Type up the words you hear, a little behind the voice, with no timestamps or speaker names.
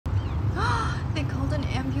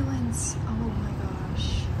friends. Oh my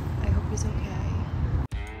gosh. I hope he's okay.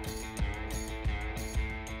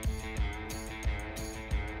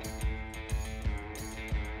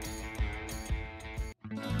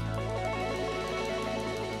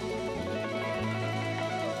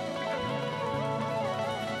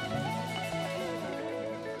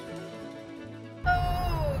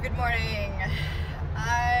 Oh, good morning.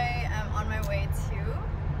 I am on my way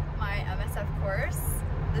to my MSF course.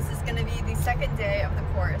 This is going to be the second day of the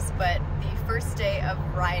course, but the first day of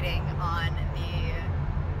riding on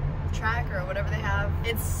the track or whatever they have.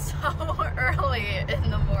 It's so early in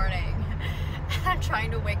the morning. I'm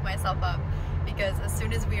trying to wake myself up because as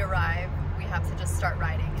soon as we arrive, we have to just start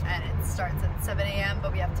riding, and it starts at 7 a.m.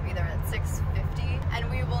 but we have to be there at 6:50, and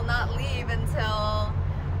we will not leave until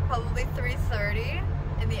probably 3:30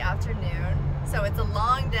 in the afternoon. So it's a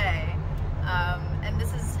long day. And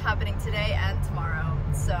this is happening today and tomorrow,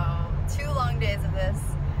 so 2 long days of this,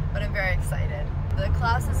 but I'm very excited. The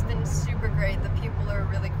class has been super great, the people are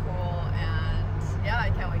really cool, and yeah,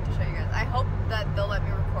 I can't wait to show you guys. I hope that they'll let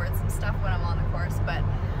me record some stuff when I'm on the course, but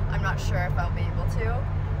I'm not sure if I'll be able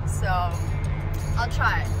to, so I'll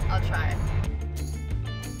try.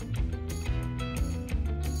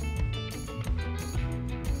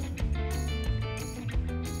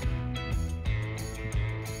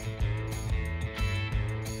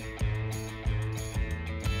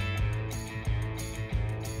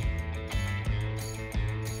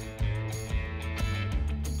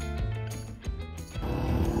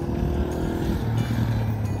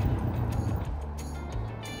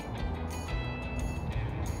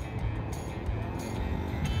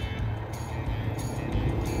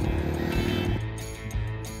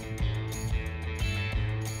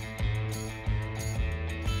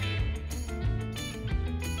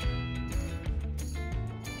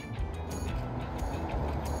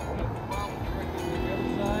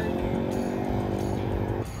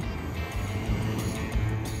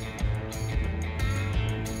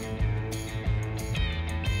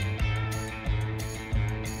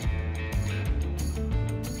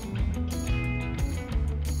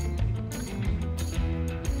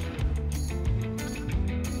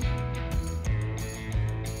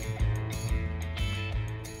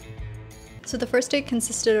 So the first day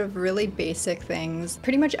consisted of really basic things,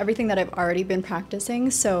 pretty much everything that I've already been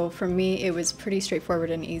practicing, so for me it was pretty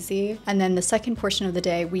straightforward and easy. And then the second portion of the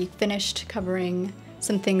day, we finished covering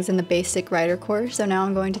some things in the basic rider course, so now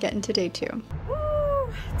I'm going to get into day 2.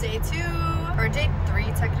 Woo! Day 2, or day 3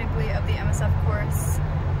 technically, of the MSF course,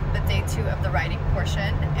 but day 2 of the riding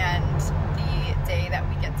portion, and the day that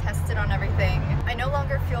we get tested on everything. I no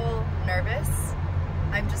longer feel nervous,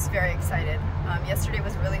 I'm just very excited. Yesterday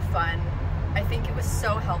was really fun. I think it was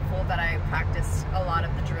so helpful that I practiced a lot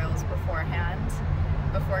of the drills beforehand,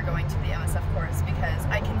 before going to the MSF course, because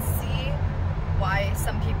I can see why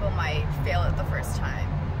some people might fail it the first time.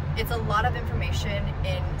 It's a lot of information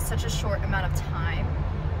in such a short amount of time,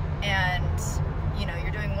 and you know,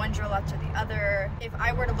 you're doing one drill after the other. If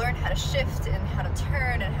I were to learn how to shift and how to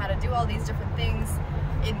turn and how to do all these different things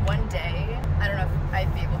in one day, I don't know if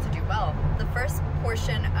I'd be able to do well. The first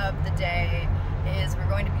portion of the day is we're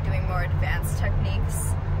going to be doing more advanced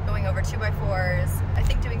techniques, going over 2x4s, I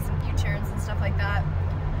think doing some U-turns and stuff like that.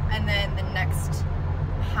 And then the next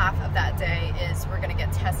half of that day is we're going to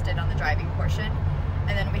get tested on the driving portion,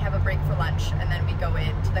 and then we have a break for lunch, and then we go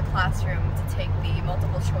into the classroom to take the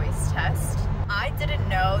multiple choice test. I didn't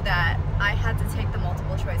know that I had to take the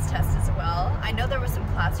multiple choice test as well. I know there was some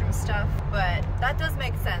classroom stuff, but that does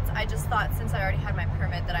make sense. I just thought since I already had my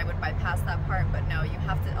permit that I would bypass that part, but no, you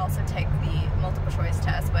have to also take the multiple choice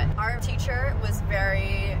test. But our teacher was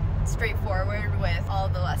very straightforward with all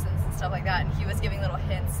the lessons and stuff like that, and he was giving little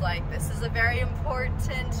hints like, this is a very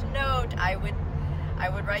important note, I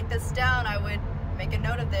would write this down, I would make a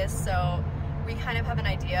note of this, so we kind of have an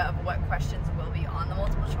idea of what questions will be on the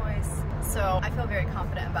multiple choice. So I feel very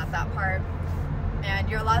confident about that part. And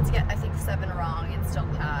you're allowed to get, I think, 7 wrong and still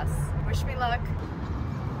pass. Wish me luck.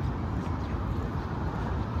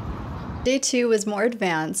 Day 2 was more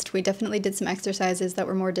advanced. We definitely did some exercises that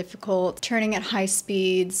were more difficult, turning at high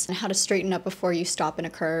speeds, and how to straighten up before you stop in a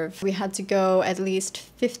curve. We had to go at least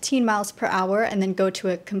 15 miles per hour and then go to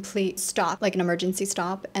a complete stop, like an emergency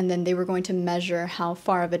stop, and then they were going to measure how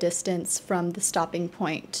far of a distance from the stopping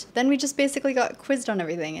point. Then we just basically got quizzed on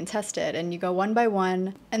everything and tested, and you go one by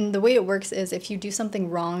one. And the way it works is if you do something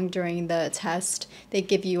wrong during the test, they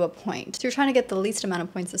give you a point. So you're trying to get the least amount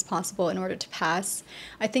of points as possible in order to pass.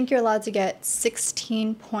 I think you're allowed to get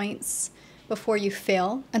 16 points before you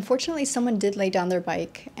fail. Unfortunately, someone did lay down their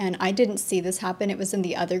bike, and I didn't see this happen. It was in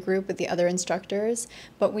the other group with the other instructors,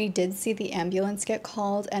 but we did see the ambulance get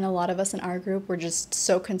called, and a lot of us in our group were just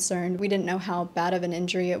so concerned. We didn't know how bad of an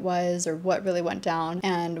injury it was or what really went down,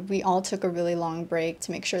 and we all took a really long break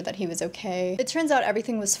to make sure that he was okay. It turns out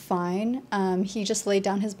everything was fine. He just laid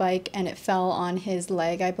down his bike and it fell on his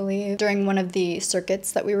leg, I believe. During one of the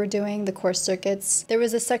circuits that we were doing, the course circuits, there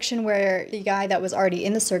was a section where the guy that was already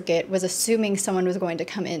in the circuit was assuming someone was going to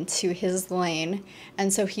come into his lane,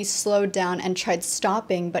 and so he slowed down and tried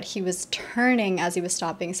stopping, but he was turning as he was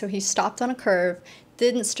stopping, so he stopped on a curve,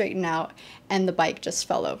 didn't straighten out, and the bike just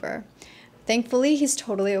fell over. Thankfully, he's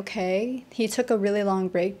totally okay. He took a really long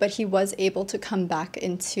break, but he was able to come back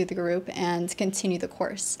into the group and continue the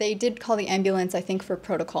course. They did call the ambulance, I think, for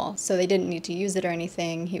protocol, so they didn't need to use it or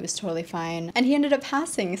anything. He was totally fine. And he ended up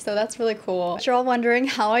passing, so that's really cool. You're all wondering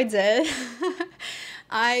how I did.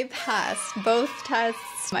 I passed both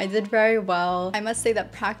tests. I did very well. I must say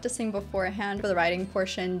that practicing beforehand for the writing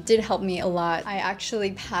portion did help me a lot. I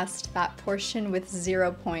actually passed that portion with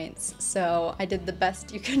 0 points, so I did the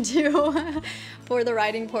best you can do for the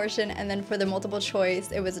writing portion. And then for the multiple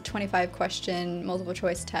choice, it was a 25 question multiple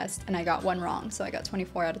choice test, and I got 1 wrong, so I got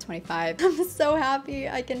 24 out of 25. I'm so happy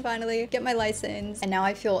I can finally get my license, and now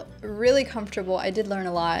I feel really comfortable. I did learn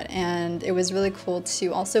a lot, and it was really cool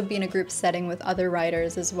to also be in a group setting with other writers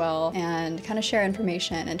as well and kind of share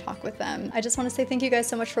information and talk with them. I just want to say thank you guys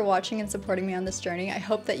so much for watching and supporting me on this journey. I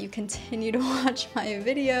hope that you continue to watch my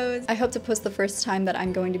videos. I hope to post the first time that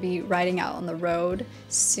I'm going to be riding out on the road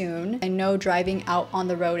soon. I know driving out on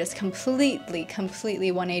the road is completely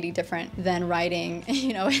 180 different than riding,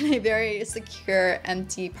 you know, in a very secure,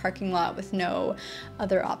 empty parking lot with no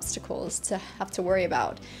other obstacles to have to worry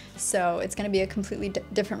about. So it's going to be a completely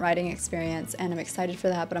different riding experience, and I'm excited for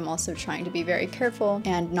that, but I'm also trying to be very careful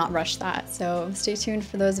and not rush that. So stay tuned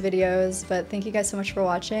for those videos, but thank you guys so much for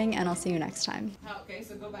watching, and I'll see you next time. Okay,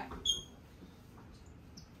 so go back.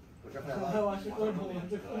 Oh,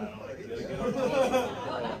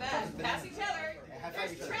 not bad. Pass each other.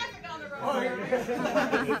 There's traffic on the road.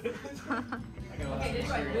 Okay, this is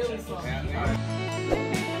like really slow.